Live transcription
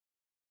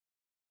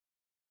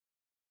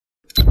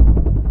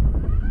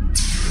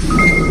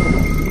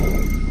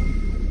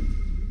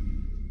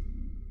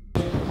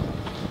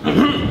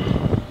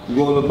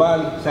go to the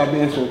body, stop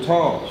being so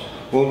tall.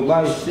 Go to the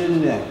body,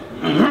 sitting there.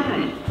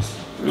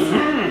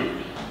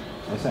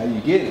 That's how you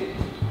get it.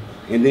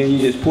 And then you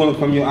just pull it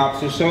from your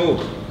opposite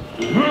shoulder.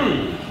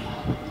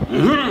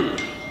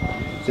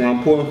 See,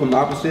 I'm pulling from the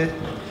opposite.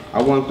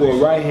 I want to throw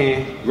a right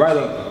hand, right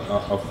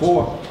up, a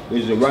 4,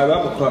 which is a right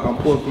uppercut. I'm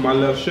pulling from my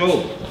left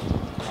shoulder.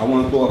 I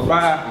want to throw a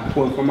 5, I'm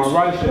pulling from my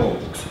right shoulder.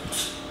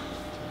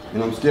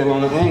 And I'm still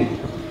on the angle.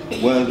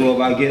 Whereas though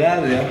if I get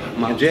out of there,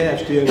 my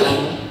jab's still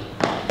going.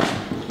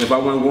 If I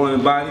want to go in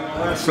the body,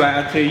 I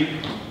slide to you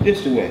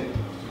this way.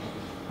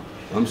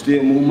 I'm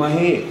still moving my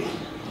head.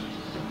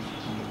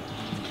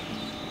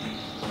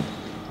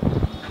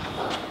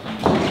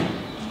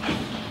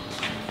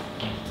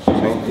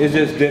 So it's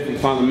just different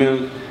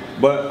fundamentals.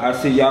 But I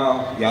see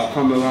y'all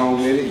coming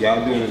along with it.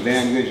 Y'all doing a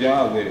damn good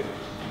job with it.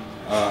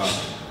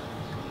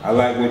 I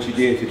like what you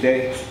did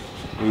today.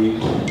 When you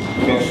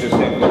felt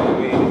yourself up the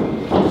way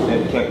that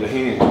you kept your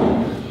hands.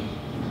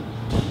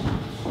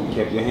 You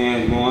kept your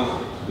hands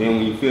going. Then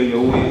when you feel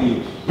your wind,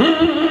 you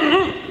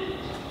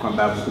come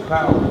back with the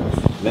power.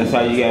 That's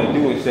how you gotta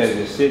do it instead of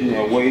just sitting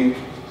there waiting.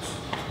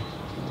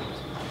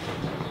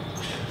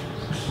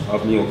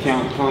 Up in your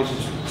count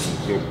punches.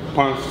 Your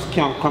punches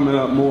count coming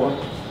up more.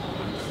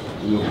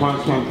 Your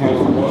punch count coming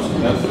up more.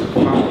 That's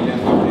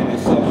confidence within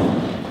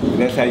itself.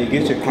 That's how you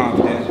get your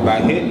confidence,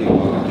 by hitting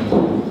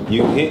them.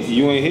 You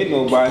ain't hit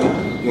nobody,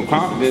 your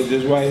confidence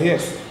is right here.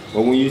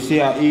 But when you see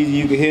how easy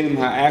you can hit them,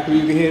 how accurate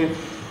you can hit them,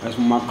 that's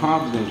when my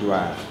confidence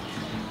rises.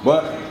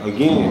 But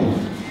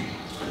again,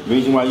 the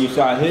reason why you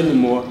start hitting them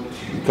more,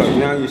 because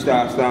now you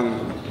start starting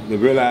to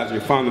realize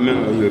your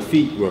fundamental of your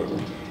feet work.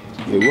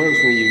 It works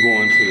when you're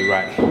going to the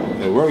right.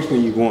 It works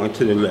when you're going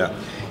to the left.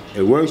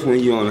 It works when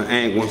you're on an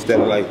angle instead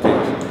of like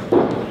this.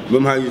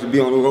 Remember how you used to be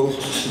on the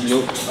ropes, you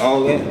know,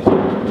 all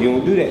that? You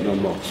don't do that no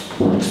more.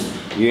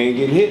 You ain't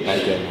getting hit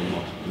like that no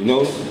more. You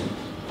know?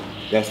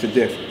 That's the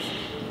difference.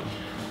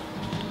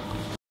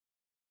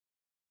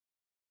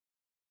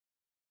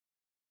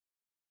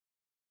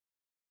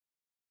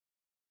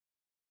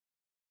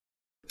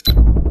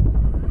 You